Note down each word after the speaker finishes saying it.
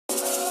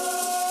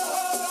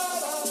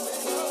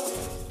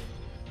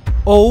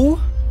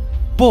Oh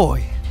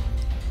boy,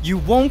 you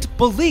won't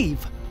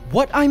believe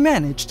what I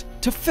managed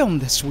to film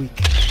this week.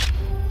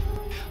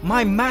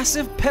 My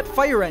massive pet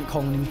fire ant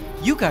colony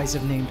you guys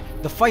have named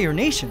the Fire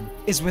Nation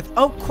is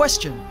without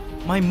question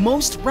my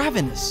most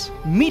ravenous,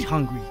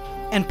 meat-hungry,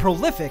 and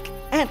prolific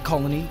ant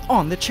colony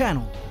on the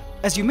channel,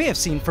 as you may have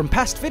seen from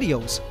past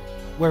videos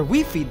where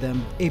we feed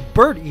them a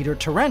bird-eater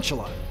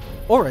tarantula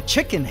or a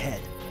chicken head.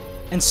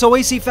 And so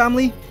AC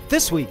family,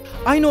 this week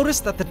I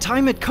noticed that the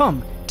time had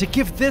come to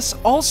give this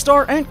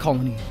all-star ant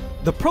colony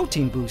the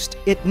protein boost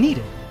it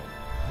needed.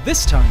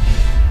 This time,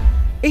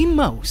 a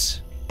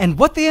mouse. And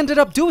what they ended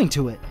up doing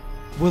to it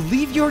will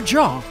leave your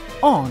jaw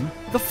on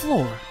the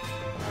floor,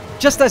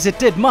 just as it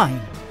did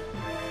mine.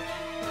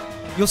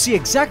 You'll see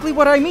exactly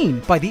what I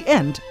mean by the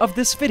end of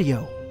this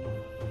video.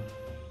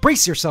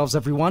 Brace yourselves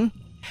everyone,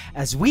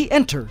 as we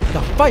enter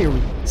the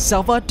fiery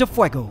Selva de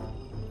Fuego,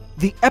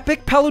 the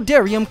epic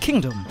paludarium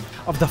kingdom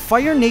of the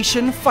Fire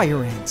Nation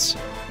fire ants,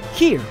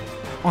 here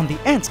on the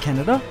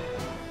AntsCanada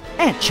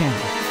Ant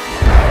Channel.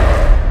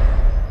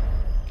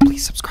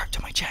 Please subscribe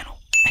to my channel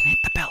and hit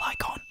the bell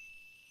icon.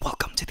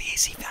 Welcome to the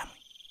AC family.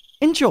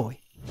 Enjoy!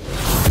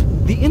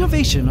 The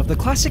innovation of the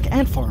classic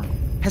ant farm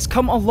has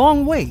come a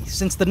long way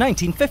since the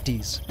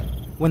 1950s,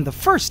 when the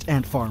first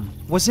ant farm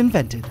was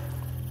invented.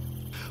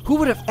 Who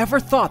would have ever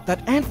thought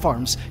that ant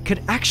farms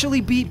could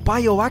actually be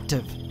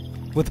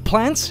bioactive, with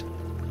plants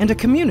and a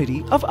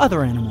community of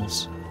other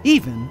animals,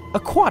 even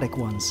aquatic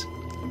ones,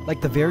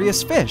 like the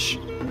various fish,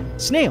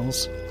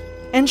 snails,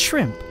 and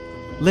shrimp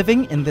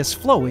living in this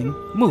flowing,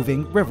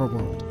 moving river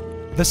world.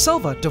 The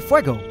Selva de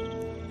Fuego,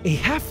 a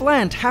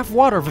half-land,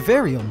 half-water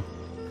vivarium,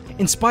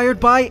 inspired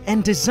by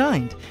and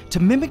designed to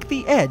mimic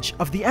the edge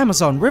of the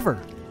Amazon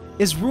River,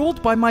 is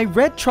ruled by my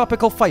red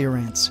tropical fire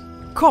ants,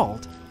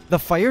 called the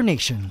Fire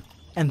Nation.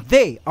 And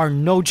they are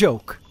no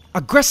joke.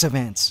 Aggressive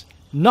ants,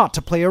 not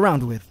to play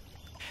around with.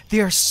 They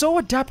are so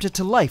adapted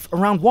to life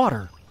around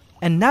water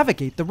and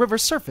navigate the river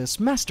surface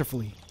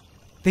masterfully.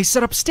 They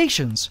set up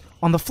stations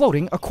on the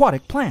floating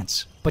aquatic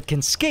plants, but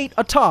can skate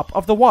atop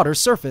of the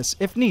water's surface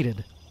if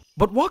needed.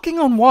 But walking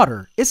on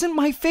water isn't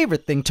my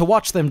favorite thing to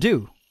watch them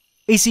do.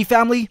 AC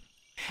family,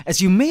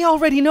 as you may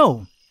already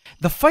know,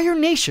 the Fire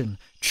Nation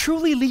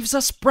truly leaves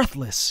us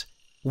breathless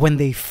when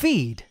they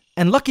feed,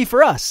 and lucky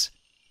for us,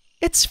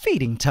 it's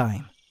feeding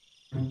time.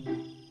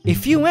 A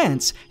few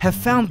ants have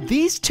found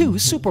these two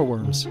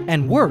superworms,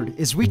 and word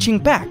is reaching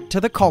back to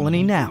the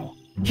colony now.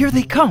 Here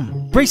they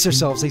come! Brace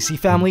yourselves, AC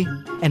family,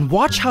 and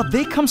watch how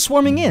they come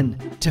swarming in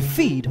to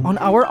feed on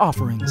our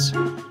offerings.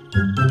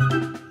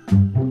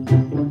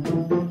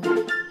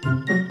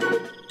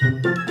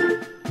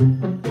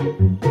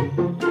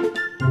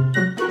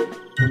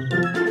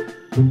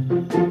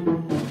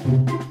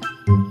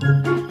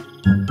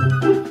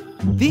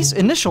 These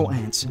initial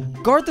ants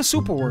guard the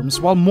superworms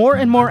while more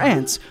and more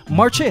ants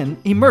march in,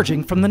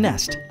 emerging from the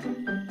nest.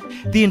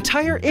 The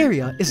entire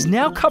area is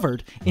now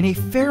covered in a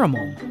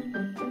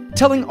pheromone,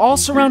 telling all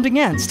surrounding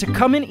ants to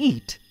come and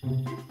eat.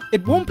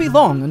 It won't be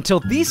long until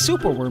these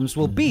superworms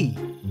will be,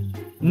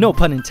 no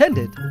pun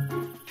intended,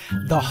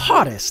 the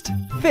hottest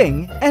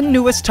thing and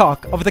newest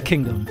talk of the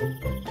kingdom.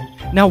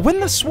 Now, when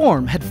the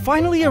swarm had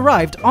finally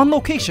arrived on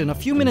location a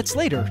few minutes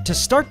later to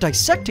start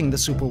dissecting the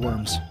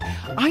superworms,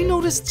 I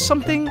noticed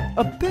something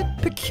a bit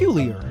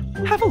peculiar.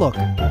 Have a look.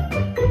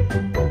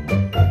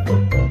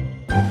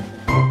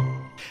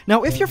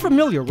 Now, if you're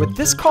familiar with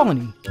this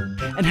colony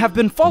and have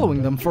been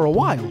following them for a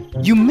while,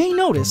 you may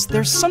notice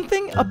there's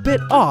something a bit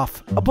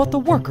off about the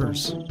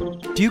workers.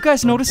 Do you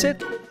guys notice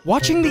it?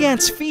 Watching the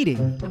ants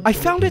feeding, I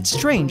found it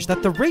strange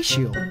that the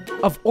ratio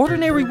of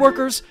ordinary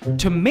workers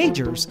to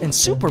majors and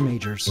super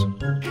majors,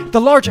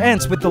 the large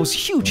ants with those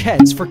huge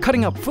heads for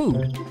cutting up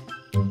food,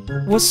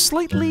 was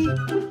slightly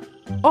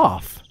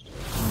off.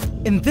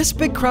 In this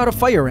big crowd of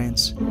fire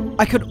ants,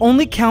 I could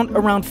only count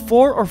around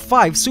 4 or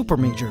 5 super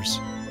majors.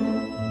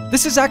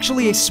 This is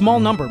actually a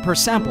small number per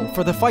sample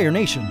for the Fire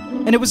Nation,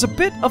 and it was a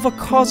bit of a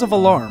cause of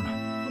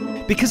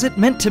alarm, because it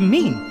meant to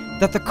me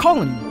that the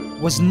colony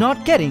was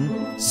not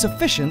getting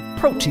sufficient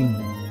protein.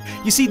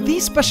 You see,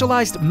 these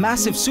specialized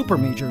massive super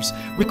majors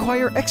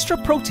require extra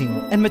protein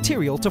and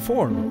material to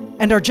form,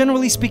 and are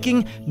generally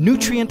speaking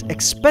nutrient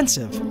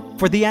expensive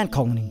for the ant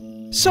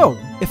colony. So,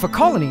 if a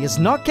colony is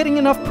not getting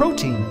enough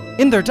protein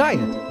in their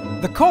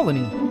diet, the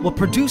colony will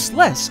produce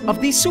less of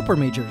these super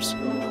majors,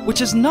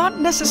 which is not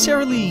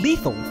necessarily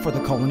lethal for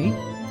the colony,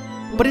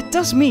 but it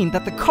does mean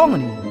that the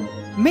colony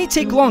may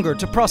take longer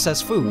to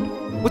process food.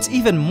 What's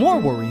even more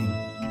worrying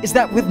is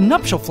that with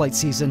nuptial flight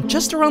season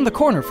just around the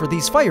corner for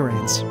these fire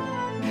ants,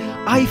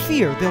 I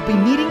fear they'll be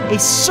needing a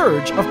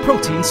surge of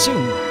protein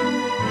soon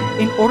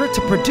in order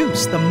to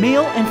produce the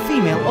male and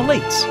female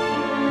elates.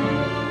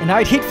 And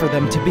I'd hate for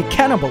them to be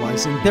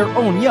cannibalizing their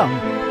own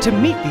young to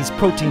meet these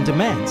protein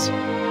demands.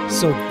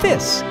 So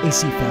this,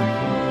 AC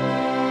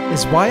family,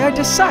 is why I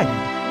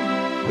decided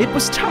it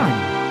was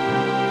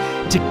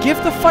time to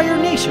give the Fire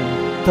Nation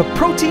the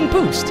protein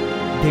boost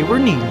they were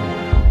needing.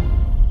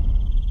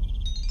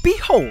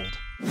 Behold,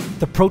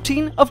 the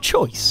protein of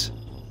choice.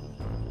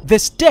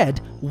 this dead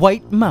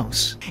white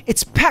mouse.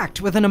 It's packed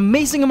with an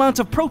amazing amount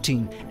of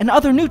protein and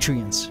other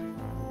nutrients,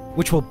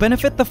 which will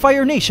benefit the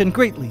Fire Nation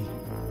greatly.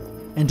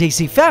 And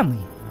AC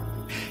family,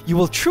 you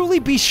will truly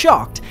be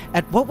shocked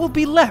at what will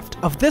be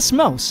left of this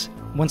mouse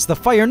once the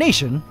Fire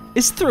Nation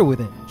is through with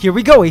it. Here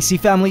we go, AC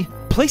family,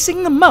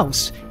 placing the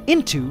mouse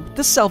into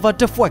the Selva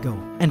de Fuego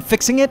and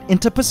fixing it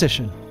into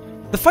position.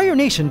 The Fire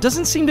Nation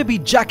doesn't seem to be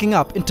jacking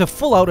up into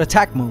full-out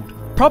attack mode,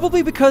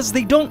 probably because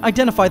they don't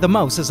identify the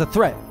mouse as a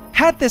threat.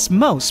 Had this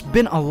mouse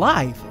been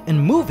alive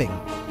and moving,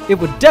 it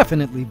would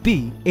definitely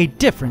be a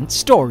different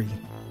story.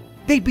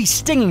 They'd be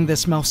stinging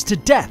this mouse to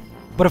death.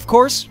 But of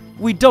course,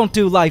 we don't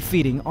do live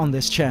feeding on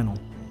this channel.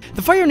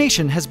 The Fire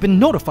Nation has been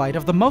notified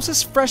of the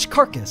mouse's fresh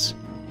carcass,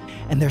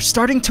 and they're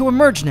starting to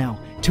emerge now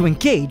to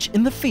engage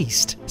in the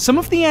feast. Some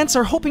of the ants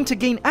are hoping to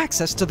gain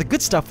access to the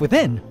good stuff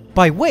within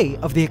by way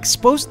of the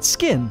exposed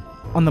skin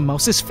on the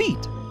mouse's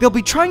feet. They'll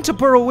be trying to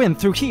burrow in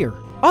through here.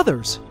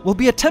 Others will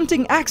be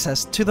attempting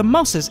access to the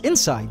mouse's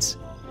insides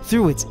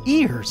through its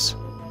ears.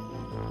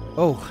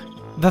 Oh,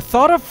 the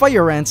thought of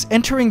fire ants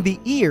entering the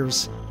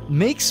ears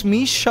makes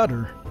me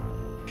shudder.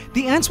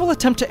 The ants will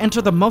attempt to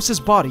enter the mouse's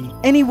body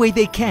any way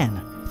they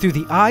can, through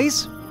the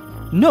eyes,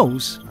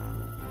 nose,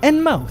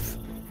 and mouth.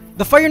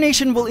 The Fire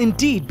Nation will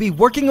indeed be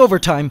working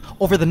overtime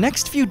over the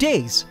next few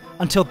days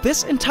until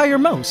this entire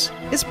mouse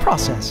is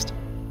processed.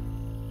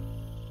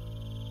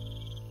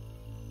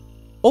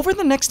 Over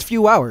the next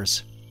few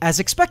hours, as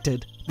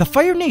expected, the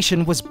Fire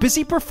Nation was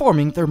busy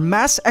performing their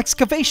mass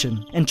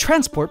excavation and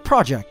transport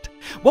project.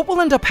 What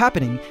will end up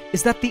happening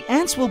is that the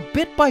ants will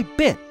bit by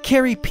bit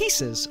carry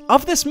pieces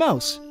of this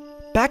mouse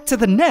back to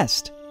the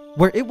nest,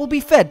 where it will be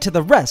fed to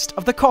the rest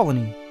of the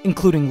colony,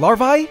 including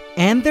larvae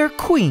and their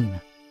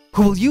queen,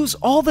 who will use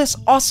all this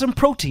awesome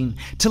protein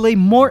to lay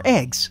more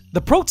eggs.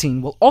 The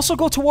protein will also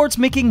go towards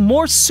making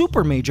more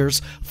super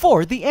majors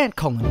for the ant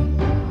colony.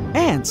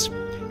 Ants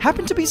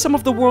happen to be some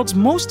of the world's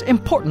most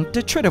important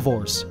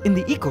detritivores in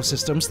the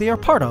ecosystems they are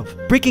part of,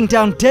 breaking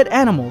down dead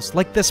animals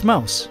like this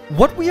mouse.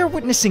 What we are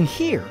witnessing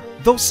here,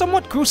 though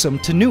somewhat gruesome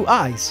to new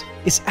eyes,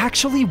 is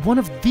actually one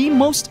of the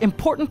most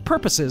important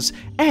purposes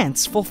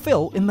ants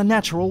fulfill in the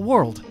natural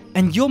world,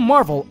 and you'll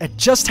marvel at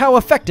just how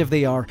effective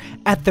they are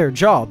at their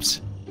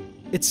jobs.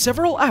 It's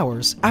several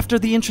hours after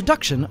the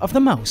introduction of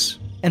the mouse,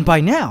 and by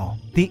now,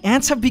 the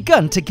ants have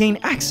begun to gain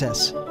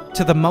access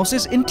to the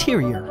mouse's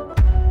interior.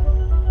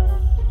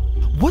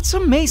 What's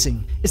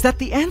amazing is that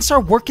the ants are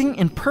working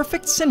in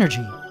perfect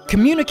synergy,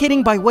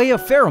 communicating by way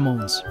of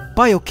pheromones,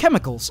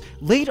 biochemicals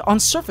laid on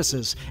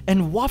surfaces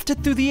and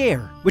wafted through the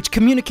air, which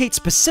communicate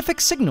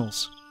specific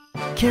signals,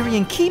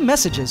 carrying key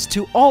messages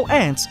to all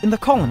ants in the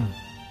colony.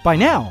 By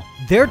now,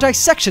 their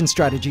dissection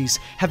strategies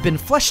have been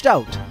fleshed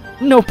out,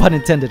 no pun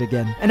intended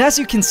again, and as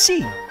you can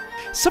see,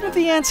 some of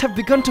the ants have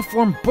begun to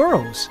form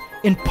burrows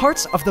in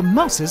parts of the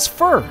mouse's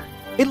fur.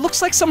 It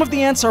looks like some of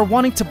the ants are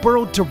wanting to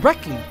burrow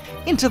directly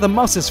into the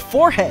mouse's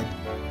forehead.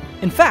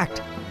 In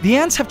fact, the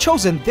ants have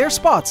chosen their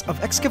spots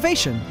of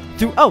excavation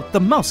throughout the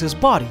mouse's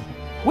body.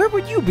 Where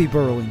would you be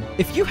burrowing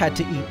if you had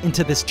to eat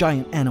into this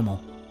giant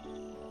animal?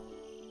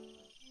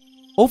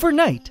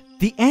 Overnight,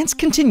 the ants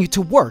continue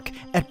to work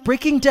at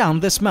breaking down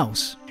this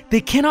mouse.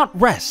 They cannot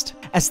rest,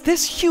 as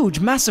this huge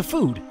mass of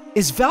food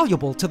is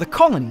valuable to the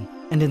colony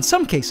and in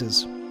some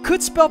cases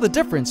could spell the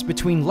difference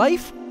between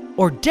life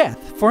or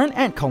death for an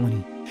ant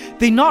colony.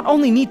 They not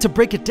only need to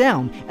break it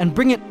down and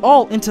bring it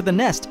all into the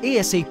nest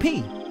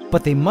ASAP,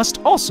 but they must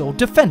also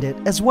defend it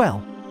as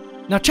well.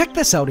 Now check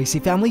this out, AC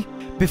family.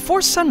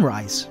 Before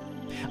sunrise,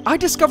 I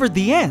discovered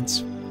the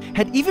ants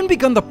had even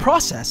begun the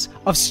process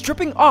of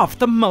stripping off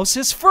the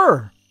mouse's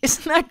fur.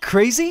 Isn't that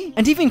crazy?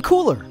 And even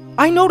cooler,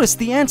 I noticed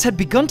the ants had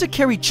begun to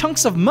carry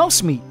chunks of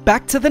mouse meat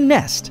back to the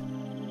nest.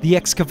 The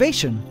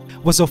excavation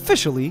was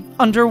officially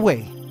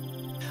underway.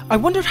 I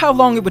wondered how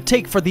long it would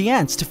take for the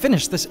ants to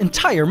finish this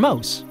entire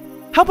mouse.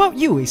 How about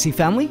you, AC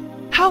family?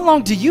 How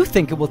long do you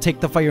think it will take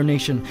the Fire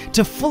Nation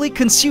to fully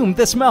consume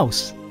this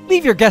mouse?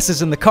 Leave your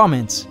guesses in the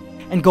comments,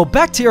 and go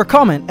back to your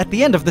comment at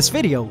the end of this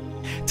video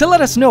to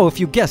let us know if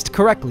you guessed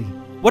correctly.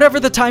 Whatever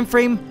the time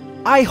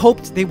frame, I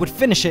hoped they would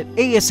finish it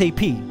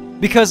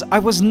ASAP, because I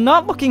was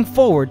not looking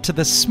forward to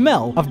the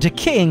smell of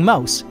decaying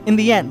mouse in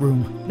the ant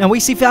room. Now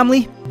AC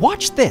family,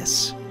 watch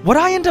this. What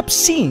I end up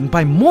seeing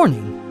by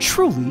morning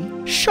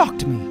truly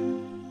shocked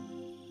me.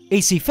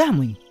 AC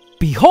family,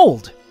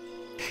 behold!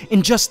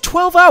 In just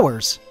 12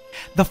 hours,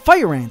 the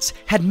fire ants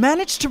had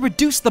managed to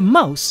reduce the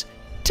mouse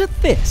to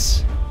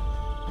this.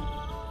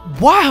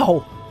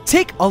 Wow!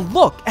 Take a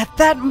look at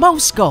that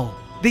mouse skull!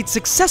 They'd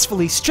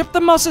successfully stripped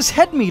the mouse's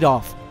head meat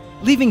off,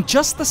 leaving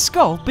just the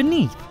skull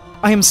beneath.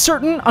 I am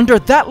certain under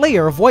that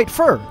layer of white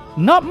fur,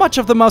 not much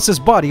of the mouse's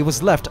body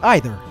was left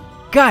either.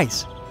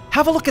 Guys,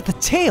 have a look at the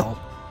tail,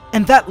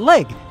 and that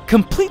leg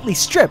completely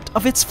stripped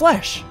of its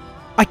flesh.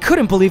 I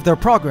couldn't believe their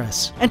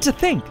progress, and to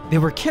think they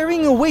were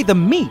carrying away the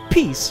meat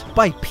piece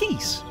by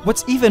piece.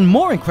 What's even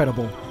more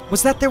incredible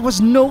was that there was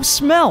no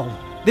smell.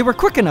 They were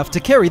quick enough to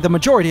carry the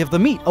majority of the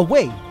meat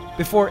away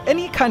before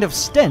any kind of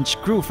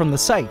stench grew from the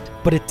site.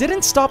 But it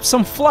didn't stop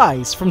some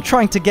flies from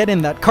trying to get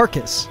in that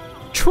carcass.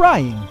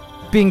 Trying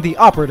being the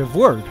operative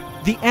word.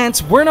 The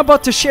ants weren't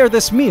about to share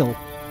this meal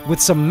with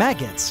some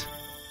maggots.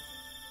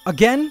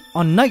 Again,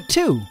 on night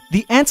 2,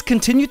 the ants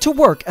continued to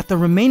work at the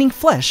remaining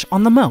flesh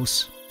on the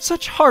mouse.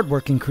 Such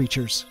hardworking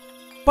creatures.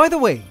 By the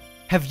way,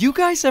 have you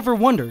guys ever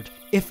wondered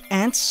if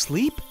ants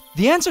sleep?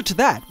 The answer to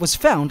that was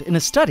found in a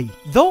study.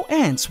 Though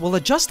ants will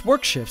adjust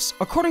work shifts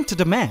according to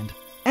demand,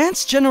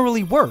 ants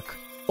generally work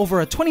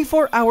over a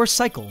 24-hour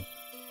cycle,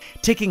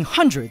 taking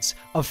hundreds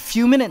of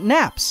few-minute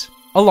naps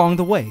along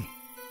the way.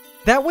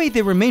 That way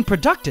they remain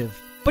productive,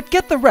 but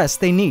get the rest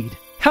they need.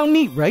 How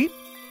neat, right?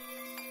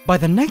 By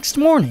the next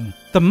morning,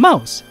 the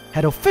mouse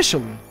had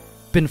officially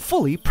been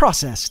fully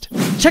processed.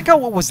 Check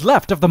out what was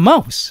left of the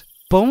mouse: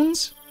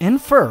 bones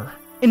and fur.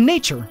 In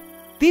nature,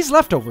 these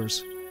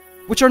leftovers,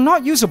 which are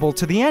not usable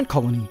to the ant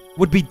colony,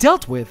 would be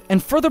dealt with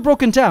and further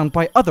broken down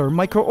by other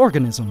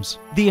microorganisms.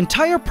 The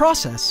entire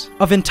process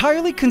of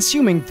entirely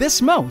consuming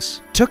this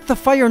mouse took the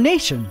Fire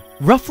Nation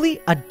roughly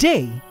a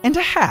day and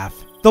a half,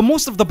 though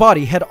most of the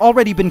body had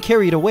already been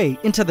carried away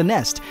into the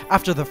nest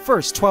after the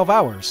first 12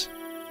 hours.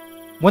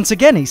 Once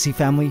again, AC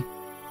family,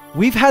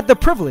 we've had the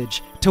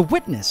privilege to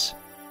witness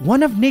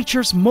one of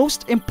nature's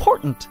most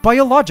important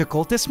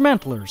biological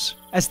dismantlers,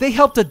 as they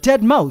helped a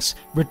dead mouse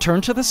return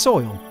to the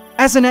soil.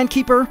 As an ant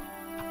keeper,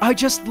 I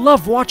just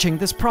love watching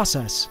this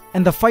process,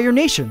 and the Fire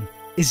Nation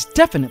is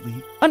definitely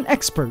an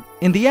expert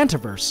in the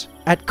antiverse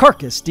at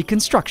carcass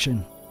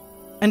deconstruction.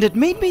 And it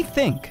made me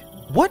think,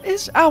 what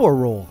is our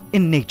role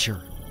in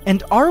nature?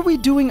 And are we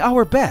doing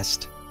our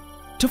best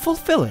to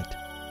fulfill it?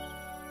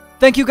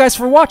 Thank you guys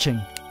for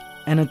watching,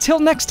 and until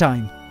next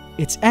time,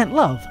 it's Ant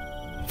Love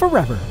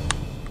forever.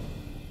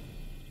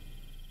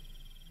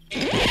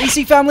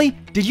 AC family,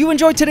 did you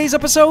enjoy today's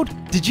episode?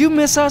 Did you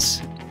miss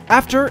us?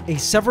 After a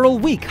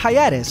several-week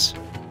hiatus,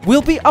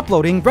 we'll be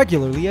uploading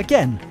regularly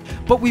again,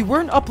 but we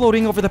weren't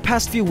uploading over the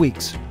past few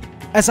weeks,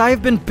 as I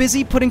have been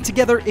busy putting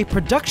together a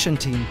production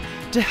team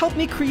to help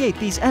me create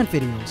these ant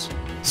videos,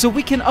 so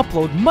we can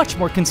upload much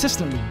more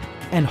consistently,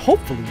 and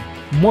hopefully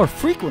more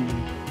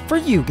frequently for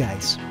you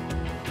guys.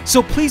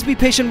 So please be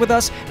patient with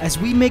us as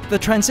we make the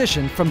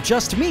transition from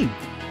just me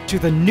to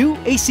the new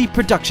AC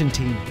production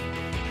team,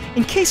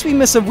 in case we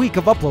miss a week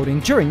of uploading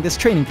during this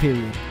training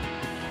period.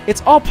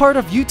 It's all part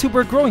of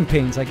YouTuber growing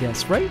pains, I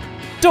guess, right?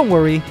 Don't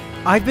worry,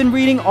 I've been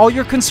reading all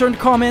your concerned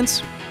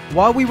comments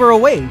while we were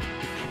away,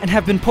 and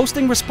have been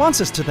posting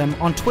responses to them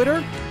on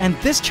Twitter and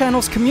this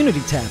channel's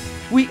community tab.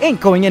 We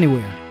ain't going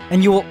anywhere,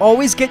 and you will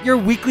always get your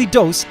weekly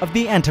dose of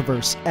the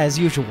Antiverse as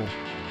usual.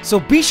 So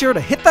be sure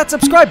to hit that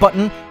subscribe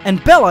button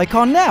and bell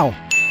icon now,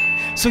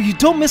 so you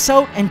don't miss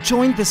out and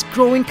join this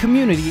growing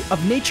community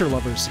of nature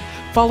lovers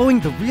following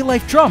the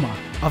real-life drama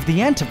of the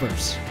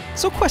Antiverse.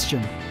 So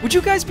question, would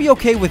you guys be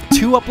okay with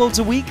 2 uploads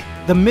a week?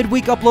 The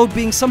midweek upload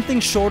being something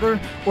shorter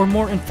or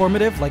more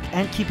informative like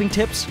ant keeping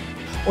tips,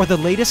 or the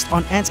latest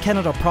on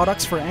AntsCanada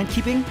products for ant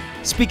keeping?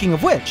 Speaking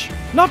of which,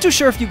 not too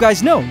sure if you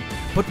guys know,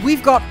 but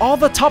we've got all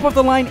the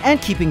top-of-the-line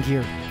ant keeping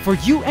gear for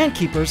you ant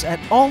keepers at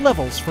all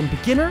levels from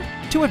beginner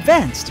to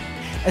advanced,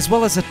 as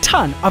well as a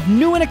ton of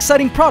new and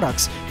exciting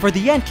products for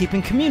the ant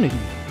keeping community,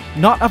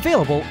 not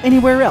available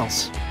anywhere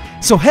else.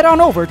 So head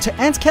on over to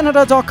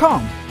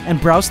AntsCanada.com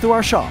and browse through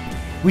our shop.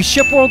 We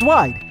ship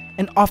worldwide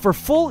and offer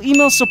full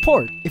email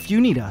support if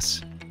you need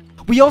us.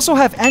 We also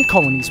have ant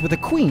colonies with a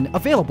queen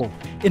available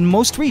in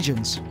most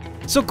regions.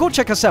 So go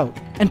check us out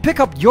and pick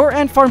up your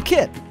ant farm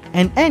kit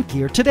and ant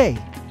gear today.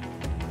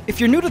 If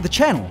you're new to the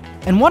channel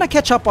and want to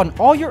catch up on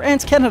all your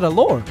AntsCanada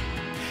lore,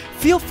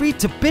 feel free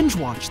to binge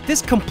watch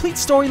this complete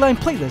storyline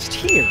playlist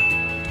here,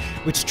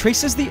 which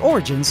traces the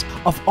origins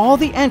of all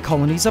the ant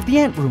colonies of the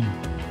Ant Room,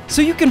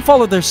 so you can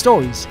follow their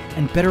stories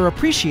and better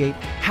appreciate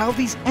how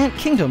these ant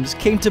kingdoms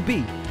came to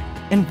be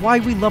and why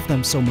we love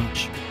them so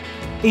much.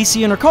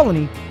 AC Inner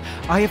Colony,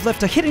 I have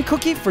left a hidden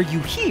cookie for you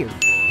here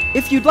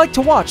if you'd like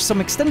to watch some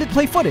extended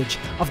play footage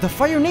of the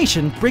Fire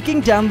Nation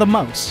breaking down the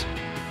mouse.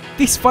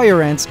 These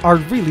fire ants are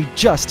really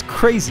just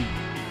crazy.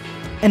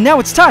 And now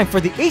it's time for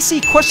the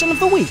AC question of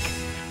the week.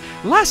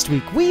 Last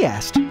week we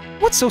asked,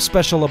 what's so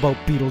special about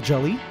beetle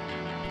jelly?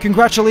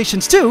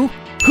 Congratulations to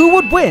Who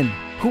Would Win,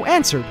 who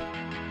answered,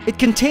 it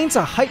contains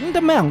a heightened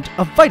amount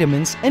of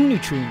vitamins and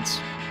nutrients.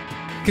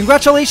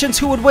 Congratulations,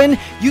 Who Would Win,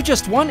 you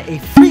just won a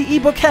free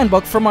ebook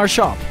handbook from our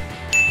shop.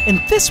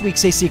 In this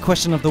week's AC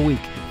question of the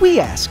week, we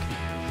ask,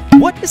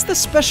 what is the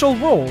special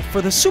role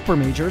for the super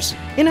majors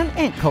in an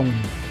ant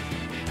colony?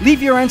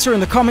 Leave your answer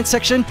in the comment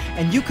section,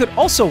 and you could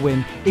also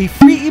win a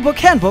free ebook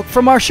handbook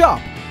from our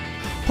shop.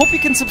 Hope you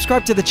can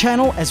subscribe to the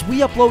channel as we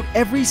upload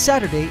every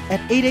Saturday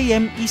at 8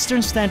 AM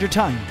Eastern Standard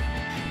Time.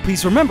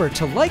 Please remember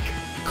to like,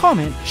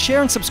 comment,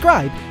 share, and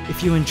subscribe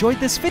if you enjoyed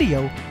this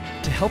video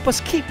to help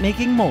us keep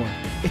making more.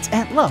 It's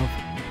Ant Love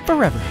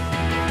forever.